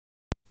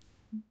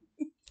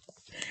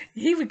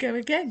Here we go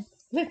again.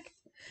 Look,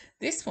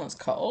 this one's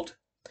called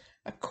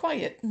A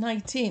Quiet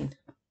Night In.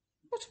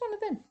 What's one of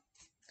them?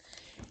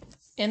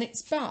 And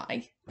it's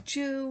by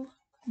Jill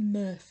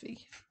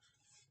Murphy.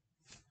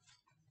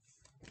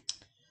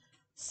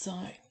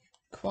 So,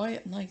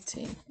 quiet night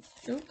in.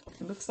 Oh,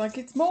 it looks like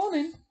it's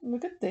morning.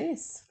 Look at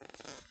this.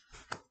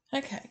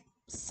 Okay,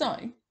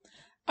 so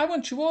I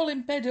want you all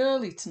in bed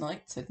early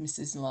tonight, said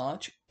Mrs.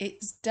 Large.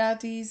 It's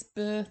Daddy's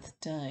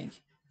birthday,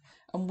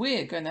 and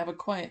we're going to have a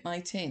quiet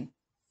night in.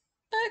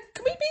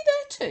 Can we be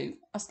there too?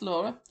 Asked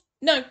Laura.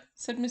 No,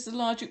 said Mrs.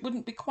 Large, it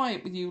wouldn't be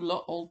quiet with you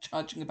lot all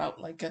charging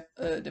about like a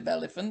herd of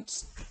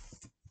elephants.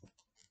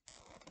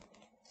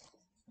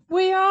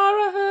 We are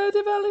a herd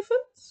of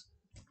elephants,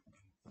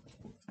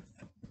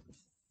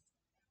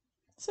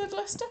 said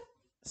Lester.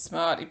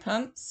 Smarty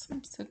pants,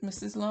 said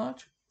Mrs.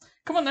 Large.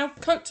 Come on now,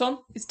 coats on.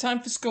 It's time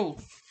for school.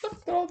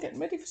 Look, they're all getting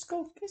ready for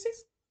school.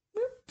 Kisses.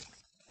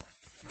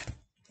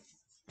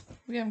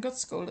 We haven't got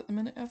school at the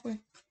minute, have we?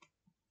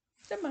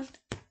 Never mind.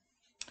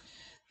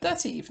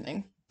 That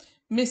evening,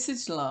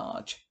 Mrs.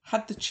 Large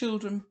had the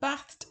children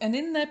bathed and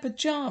in their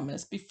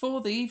pyjamas before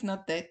they even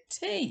had their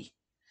tea.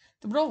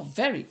 They were all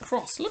very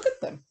cross. Look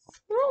at them.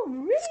 They're all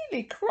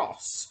really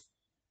cross.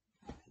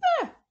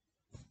 Yeah.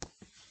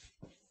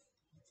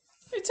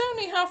 It's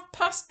only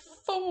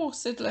 4:30,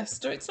 said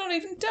Lester. It's not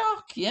even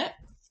dark yet.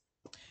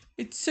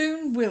 It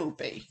soon will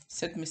be,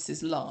 said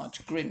Mrs.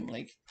 Large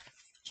grimly.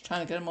 She's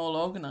trying to get them all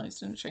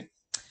organised, isn't she?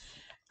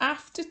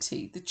 After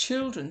tea, the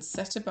children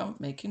set about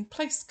making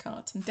place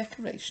cards and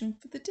decoration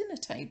for the dinner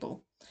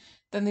table.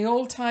 Then they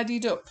all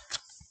tidied up.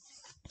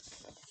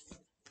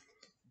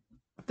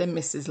 Then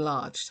Mrs.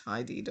 Large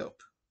tidied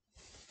up.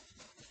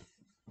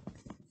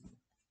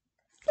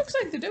 Looks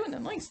like they're doing a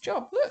nice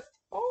job. Look,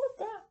 all of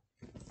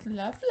that.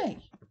 Lovely.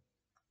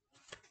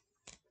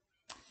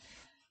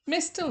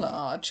 Mr.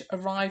 Large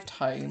arrived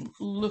home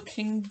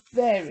looking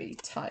very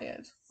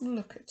tired.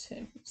 Look at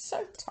him,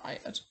 so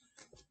tired.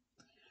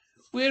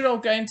 We're all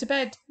going to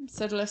bed,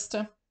 said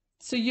Lester.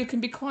 So you can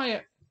be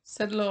quiet,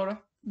 said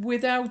Laura.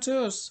 Without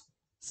us,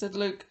 said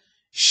Luke.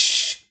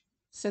 Shh,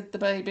 said the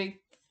baby.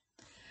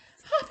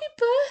 Happy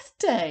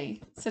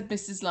birthday, said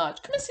Mrs.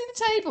 Large. Come and see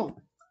the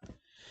table.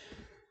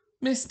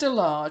 Mr.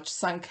 Large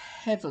sank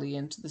heavily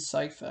into the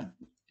sofa.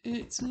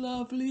 It's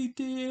lovely,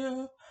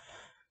 dear,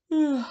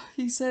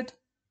 he said.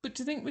 But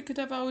do you think we could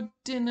have our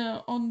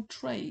dinner on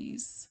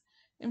trays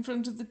in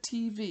front of the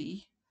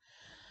TV?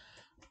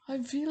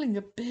 I'm feeling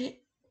a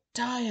bit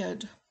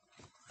tired.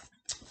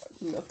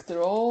 Look,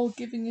 they're all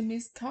giving him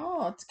his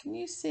cards. Can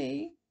you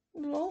see?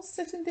 They're all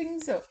setting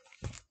things up.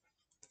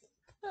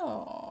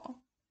 Oh.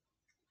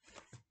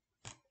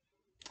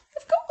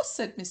 Of course,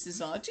 said Mrs.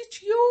 Large.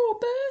 It's your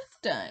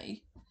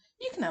birthday.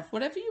 You can have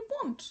whatever you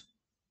want.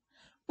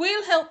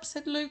 We'll help,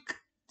 said Luke.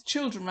 The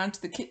children ran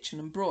to the kitchen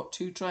and brought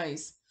 2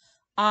 trays.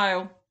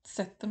 I'll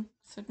set them,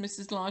 said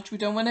Mrs. Large. We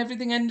don't want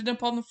everything ending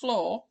up on the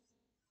floor.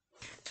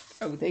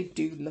 Oh, they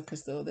do look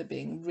as though they're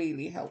being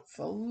really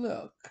helpful.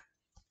 Look.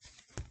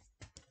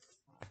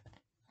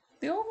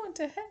 They all want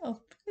to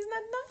help. Isn't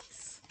that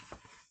nice?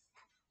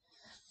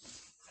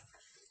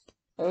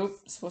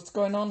 Oops, what's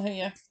going on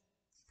here?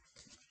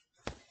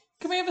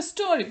 Can we have a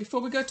story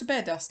before we go to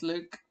bed? Asked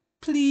Luke.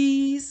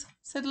 Please,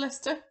 said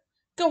Lester.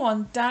 Go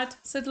on, Dad,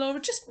 said Laura.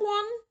 Just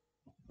one.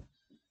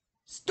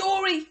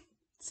 Story,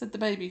 said the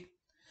baby.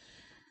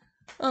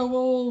 Oh,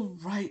 all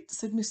right,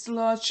 said Mr.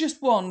 Large.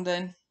 Just one,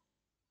 then.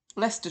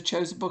 Lester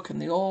chose a book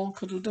and they all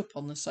cuddled up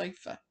on the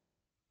sofa.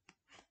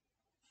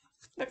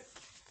 Look,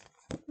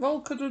 they're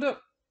all cuddled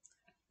up.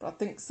 But I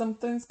think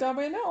something's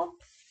going on.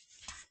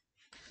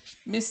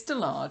 Mr.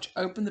 Large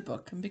opened the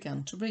book and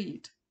began to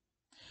read.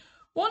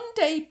 One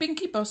day,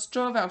 Binky Bus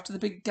drove out to the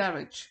big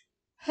garage.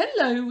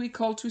 Hello, he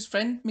called to his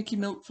friend, Mickey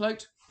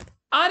Milkfloat.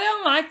 I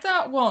don't like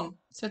that one,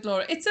 said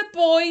Laura. It's a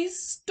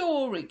boy's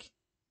story.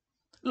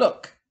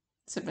 Look,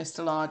 said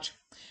Mr. Large,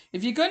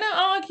 if you're going to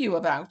argue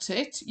about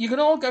it, you can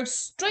all go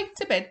straight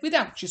to bed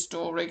without your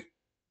story.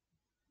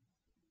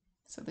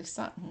 So they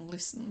sat and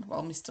listened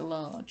while Mr.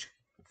 Large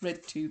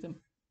read to them.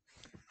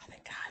 I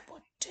think I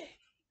would too.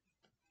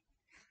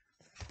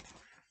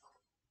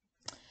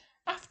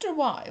 After a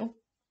while,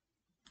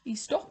 he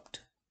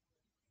stopped.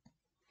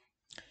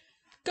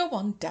 Go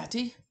on,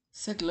 Daddy,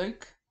 said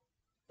Luke.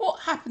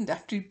 What happened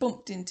after he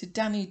bumped into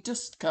Danny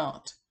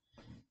Dustcart?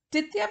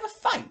 Did they have a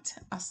fight?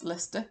 Asked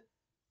Lester.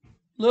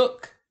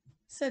 Look,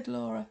 said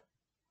Laura.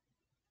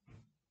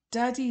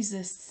 Daddy's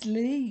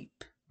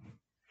asleep.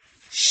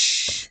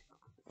 Shh,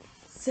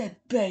 said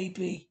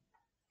Baby.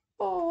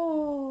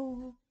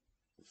 Oh,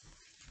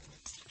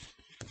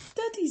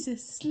 Daddy's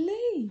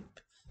asleep.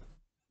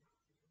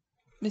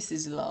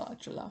 Mrs.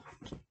 Large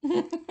laughed.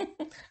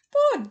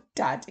 Poor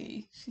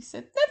Daddy, she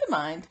said. Never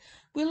mind,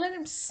 we'll let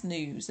him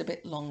snooze a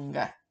bit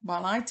longer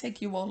while I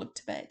take you all up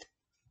to bed.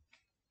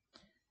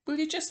 Will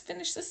you just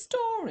finish the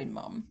story,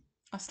 Mum?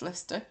 Asked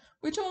Lester.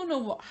 We don't know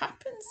what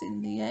happens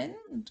in the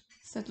end,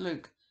 said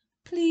Luke.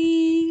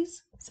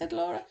 Please, said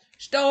Laura.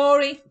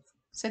 Story,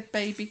 said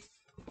Baby.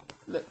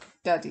 Look,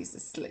 Daddy's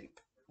asleep.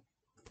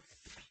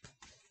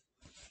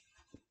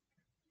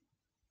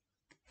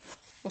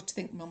 What do you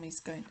think Mummy's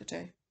going to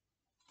do?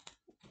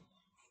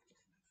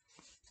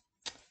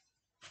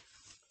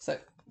 So,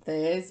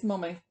 there's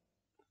Mummy.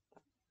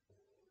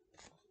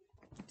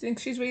 Do you think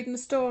she's reading a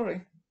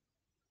story?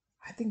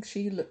 I think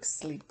she looks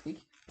sleepy.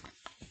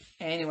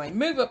 Anyway,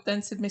 move up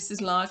then, said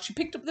Mrs. Large. She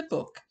picked up the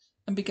book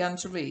and began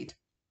to read.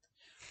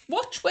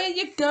 Watch where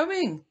you're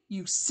going,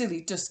 you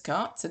silly dust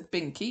cart, said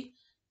Binky.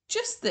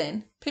 Just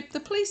then, Pip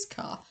the police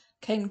car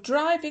came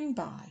driving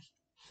by.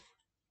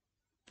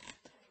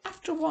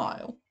 After a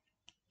while,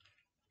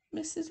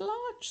 Mrs.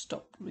 Large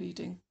stopped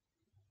reading.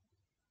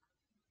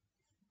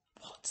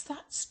 What's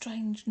that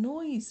strange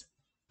noise?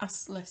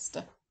 Asked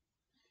Lester.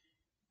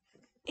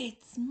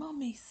 It's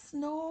Mummy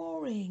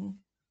snoring,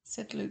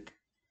 said Luke.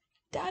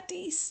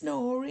 Daddy's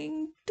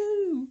snoring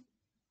too.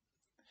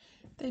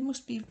 They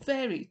must be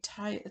very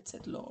tired,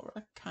 said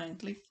Laura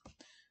kindly.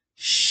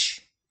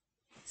 Shh,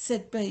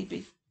 said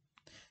Baby.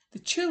 The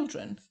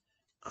children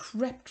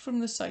crept from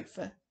the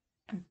sofa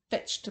and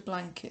fetched a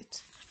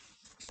blanket.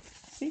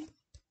 See?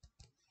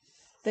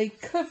 They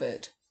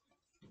covered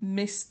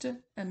Mr.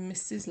 and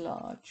Mrs.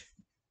 Large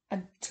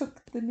and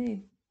tucked them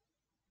in.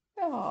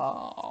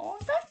 Oh,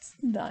 that's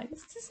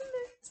nice, isn't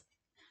it?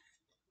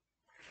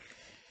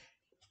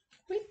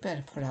 We'd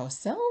better put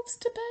ourselves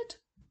to bed,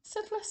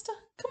 said Lester.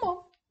 Come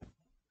on.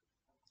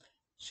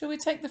 Shall we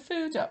take the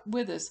food up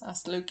with us?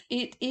 Asked Luke.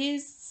 It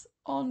is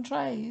on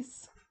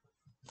trays.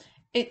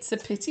 It's a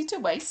pity to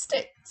waste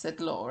it, said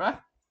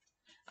Laura.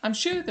 I'm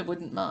sure they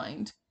wouldn't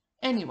mind.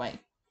 Anyway,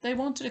 they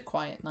wanted a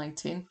quiet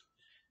night in.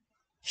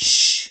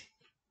 Shh,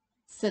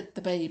 said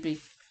the baby.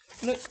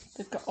 Look,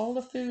 they've got all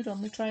the food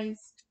on the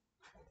trays.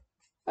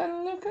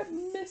 And look at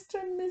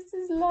Mr. and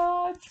Mrs.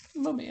 Large.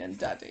 Mummy and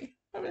Daddy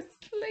are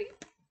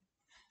asleep.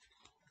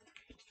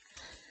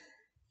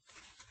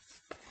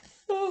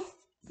 Oh,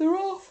 they're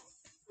off.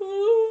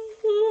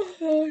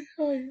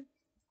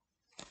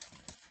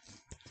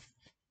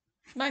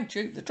 Mind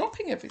you, they're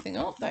dropping everything,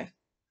 aren't they?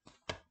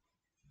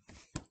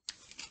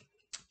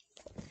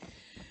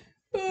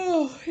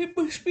 Oh, it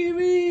must be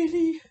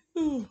really...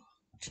 Oh,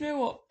 do you know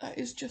what? That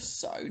is just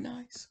so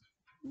nice.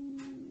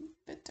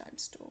 Bedtime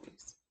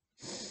stories.